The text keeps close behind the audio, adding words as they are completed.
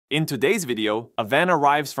In today's video, a van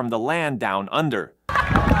arrives from the land down under.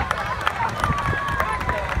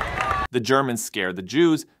 The Germans scare the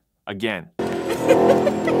Jews again.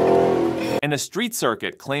 And a street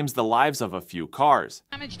circuit claims the lives of a few cars.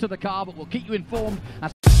 Damage to the car, but we'll keep you informed.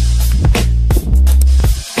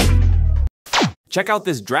 Check out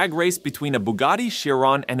this drag race between a Bugatti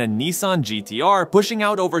Chiron and a Nissan GT-R pushing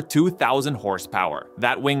out over 2,000 horsepower.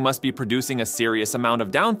 That wing must be producing a serious amount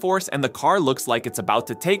of downforce, and the car looks like it's about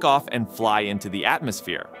to take off and fly into the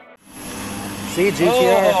atmosphere. See,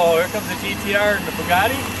 GT-R. Oh, here comes the GT-R and the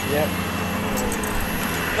Bugatti? Yep.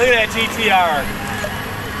 Look at that GT-R.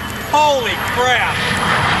 Holy crap!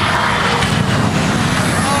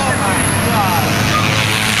 Oh my God!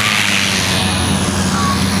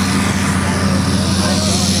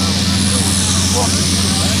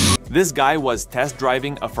 This guy was test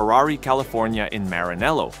driving a Ferrari California in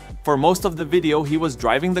Maranello. For most of the video, he was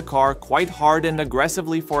driving the car quite hard and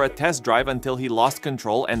aggressively for a test drive until he lost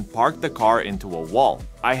control and parked the car into a wall.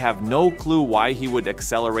 I have no clue why he would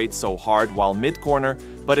accelerate so hard while mid-corner,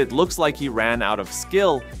 but it looks like he ran out of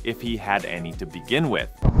skill if he had any to begin with.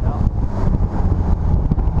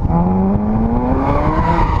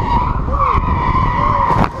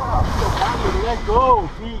 Oh,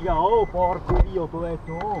 figa, oh, porco Dio, t'ho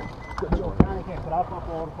detto, oh, c'ho cane che frappa,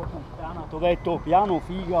 porco puttana, t'ho detto piano,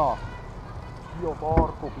 figa, Dio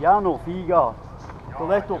porco, piano, figa, t'ho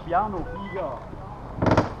detto piano, figa.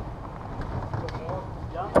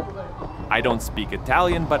 I don't speak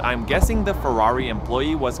Italian, but I'm guessing the Ferrari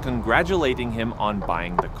employee was congratulating him on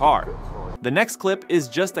buying the car. The next clip is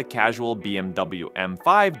just a casual BMW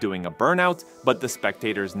M5 doing a burnout, but the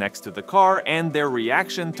spectators next to the car and their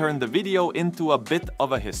reaction turned the video into a bit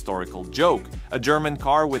of a historical joke. A German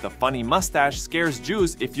car with a funny mustache scares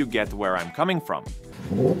Jews, if you get where I'm coming from.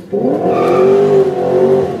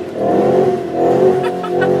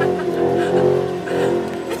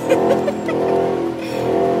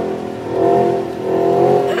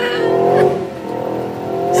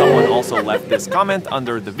 Left this comment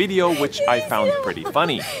under the video, which I found pretty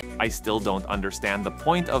funny. I still don't understand the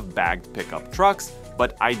point of bagged pickup trucks,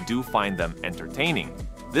 but I do find them entertaining.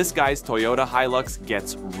 This guy's Toyota Hilux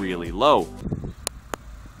gets really low.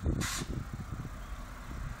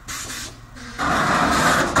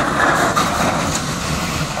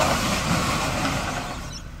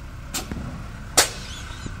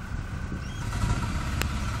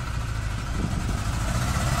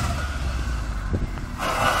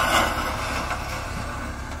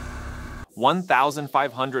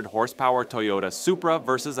 $1,500 horsepower Toyota Supra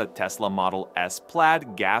versus a Tesla Model S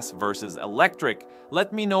Plaid, gas versus electric.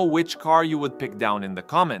 Let me know which car you would pick down in the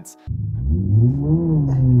comments.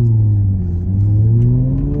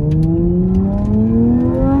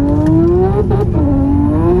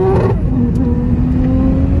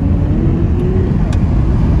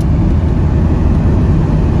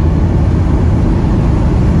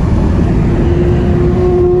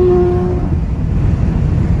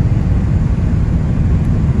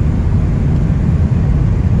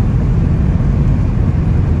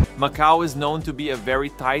 Macau is known to be a very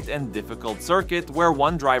tight and difficult circuit where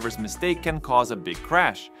one driver's mistake can cause a big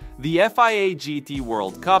crash. The FIA GT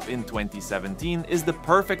World Cup in 2017 is the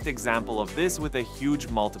perfect example of this, with a huge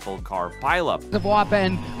multiple car pileup. The wire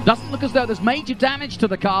bend doesn't look as though there's major damage to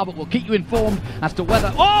the car, but we'll keep you informed as to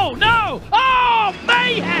whether... Oh no! Oh,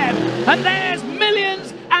 mayhem! And there's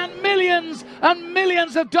millions and millions and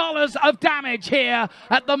millions of dollars of damage here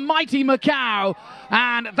at the mighty Macau,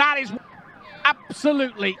 and that is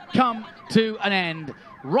absolutely come to an end.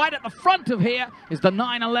 Right at the front of here is the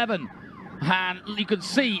 911, and you can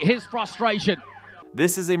see his frustration.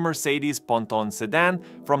 This is a Mercedes Ponton sedan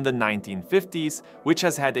from the 1950s, which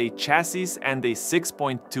has had a chassis and a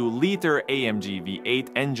 6.2-liter AMG V8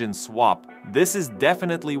 engine swap. This is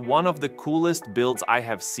definitely one of the coolest builds I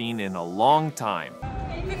have seen in a long time.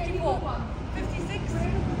 54, 56,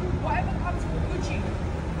 whatever comes with Gucci.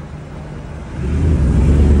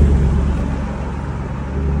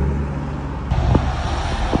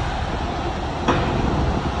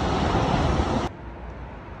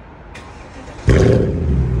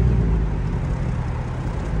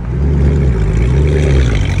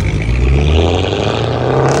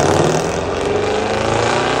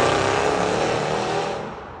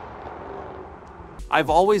 I've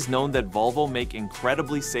always known that Volvo make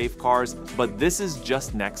incredibly safe cars, but this is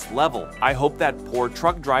just next level. I hope that poor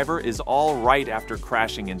truck driver is all right after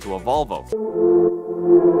crashing into a Volvo.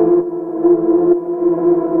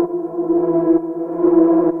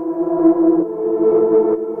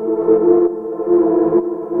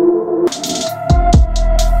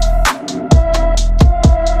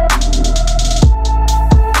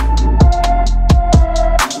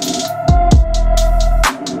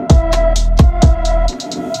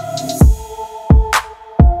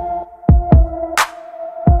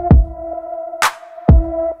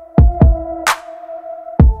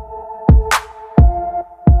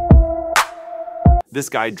 This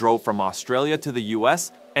guy drove from Australia to the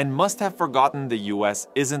US and must have forgotten the US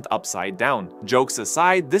isn't upside down. Jokes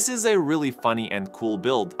aside, this is a really funny and cool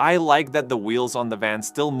build. I like that the wheels on the van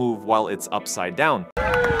still move while it's upside down.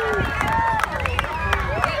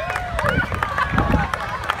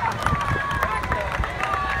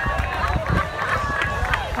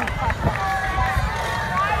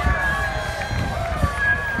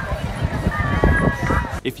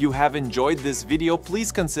 If you have enjoyed this video,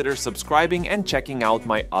 please consider subscribing and checking out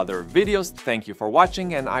my other videos. Thank you for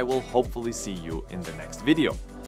watching, and I will hopefully see you in the next video.